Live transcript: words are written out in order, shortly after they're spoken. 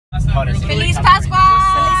Feliz Pascua! Feliz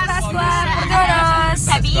Pascua for todos!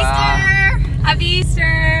 Happy Easter! Happy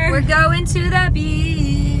Easter! We're going to the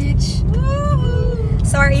beach! Woo!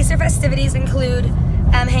 So our Easter festivities include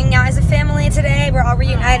hanging out as a family today. We're all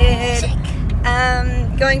reunited.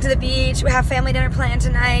 Going to the beach. We have family dinner planned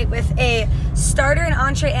tonight with a starter, an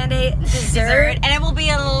entree, and a dessert. And it will be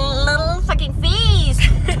a little fucking feast!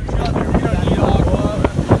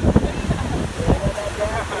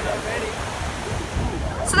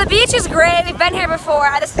 So the beach is great. We've been here before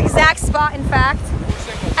at this exact spot, in fact.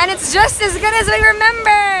 And it's just as good as we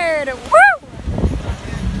remembered. Woo!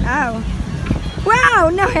 Oh. Wow,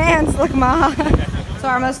 no hands. Look, Ma. So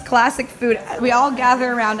our most classic food, we all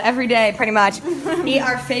gather around every day, pretty much. Eat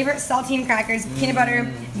our favorite saltine crackers, peanut butter,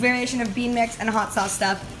 variation of bean mix, and hot sauce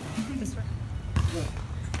stuff.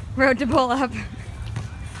 Road to pull up.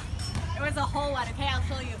 It was a whole lot, okay? I'll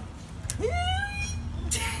show you.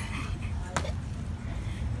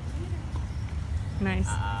 Nice.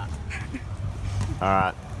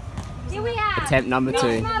 Alright. Here we have Attempt number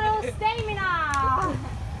 2. model stamina.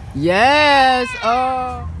 Yes!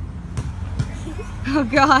 Oh! Oh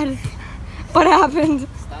God. What happened?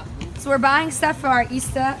 So we're buying stuff for our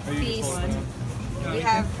Easter feast. We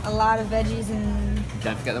have a lot of veggies and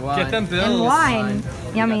Don't forget the wine. Get them bills. wine.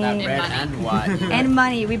 Yummy. That bread and wine. And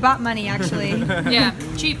money. We bought money actually. Yeah,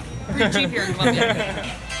 cheap. Pretty cheap here in Colombia.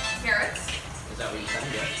 Carrots? Is that what you said?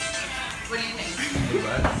 What do you think?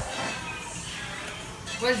 Yeah.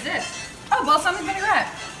 What is this? Oh, balsamic vinaigrette.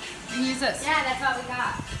 You can use this. Yeah, that's what we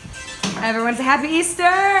got. Everyone's a happy Easter!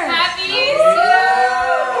 Happy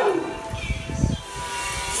Easter!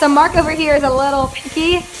 So Mark over here is a little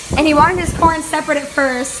picky, and he wanted his corn separate at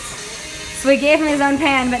first. So we gave him his own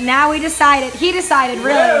pan, but now he decided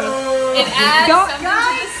really. It adds something to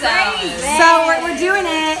the salad. So we're doing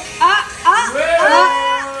it.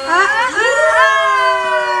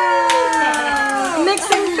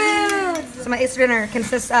 Mixing food. So my Easter dinner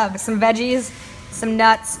consists of some veggies, some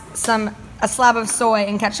nuts, a slab of soy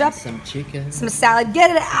and ketchup, Some chicken. some salad. Get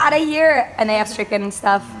it out of here. And they have chicken and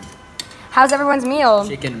stuff. How's everyone's meal?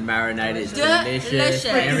 Chicken marinated, delicious.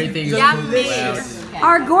 Everything's Yummy. well.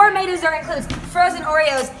 Our gourmet dessert includes frozen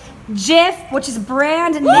Oreos, Jif, which is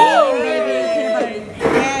brand name, baby, peanut butter,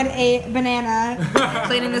 and a banana.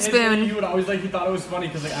 Cleaning the He spoon. would always he thought it was funny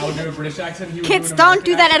because I would do a British accent. He would Kids, do an don't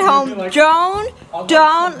do that at American home. accent.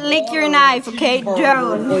 Don't lick your knife, okay?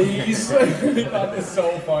 Don't. Please. He thought this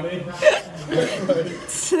so funny.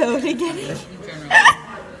 Slowly get it.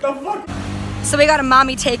 The fuck? So we got a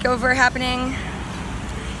mommy takeover happening.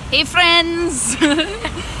 Hey friends!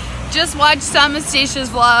 Just watched some of Stacey's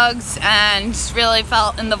vlogs and really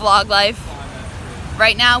felt in the vlog life.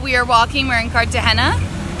 Right now we are walking, we're in Cartagena.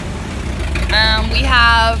 We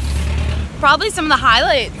have probably some of the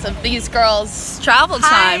highlights of these girls' travel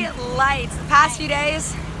time. Highlights. The past few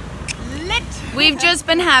days. Lit. We've just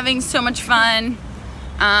been having so much fun,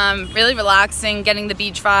 really relaxing, getting the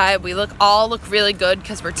beach vibe. We all look really good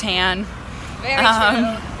because we're tan. Very true.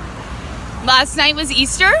 Last night was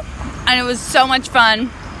Easter and it was so much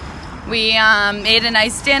fun. We made a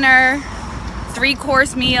nice dinner,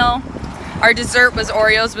 3-course meal. Our dessert was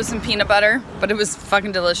Oreos with some peanut butter, but it was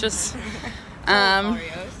fucking delicious. And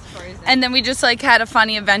then we just had a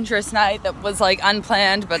funny adventurous night that was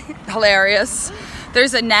unplanned but hilarious.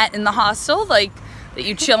 There's a net in the hostel that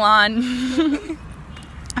you chill on.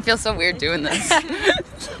 I feel so weird doing this.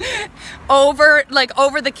 over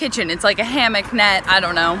the kitchen. It's like a hammock net, I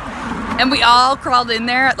don't know. And we all crawled in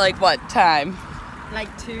there at what time? Like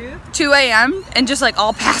 2? 2 a.m. and just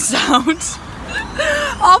all passed out.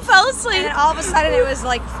 All fell asleep. And then all of a sudden it was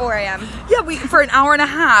 4 a.m. Yeah, for an hour and a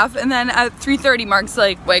half, and then at 3:30 Mark's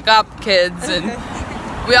wake up, kids, and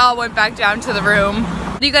we all went back down to the room.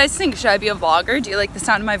 What do you guys think? Should I be a vlogger? Do you like the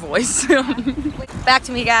sound of my voice? Back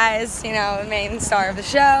to me, guys, the main star of the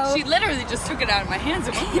show. She literally just took it out of my hands.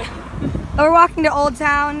 We're walking to Old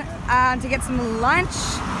Town to get some lunch,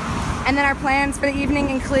 and then our plans for the evening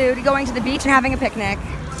include going to the beach and having a picnic.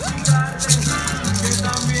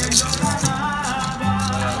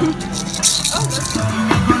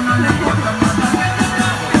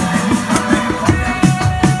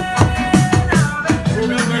 It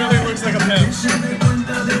literally looks like a pimp. So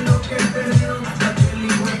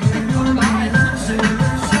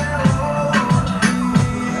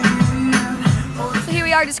here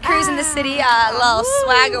we are just cruising the city, a little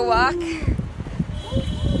swagger walk.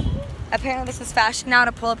 Apparently this is fashion now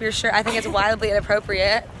to pull up your shirt. I think it's wildly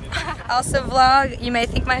inappropriate. Also vlog, you may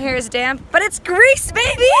think my hair is damp, but it's grease,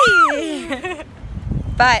 baby!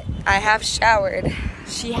 But I have showered.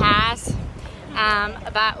 She has.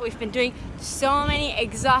 But we've been doing so many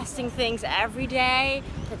exhausting things every day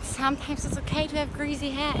But sometimes it's okay to have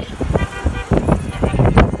greasy head.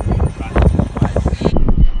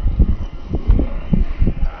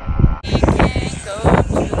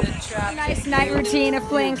 Nice night routine of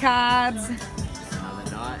playing cards.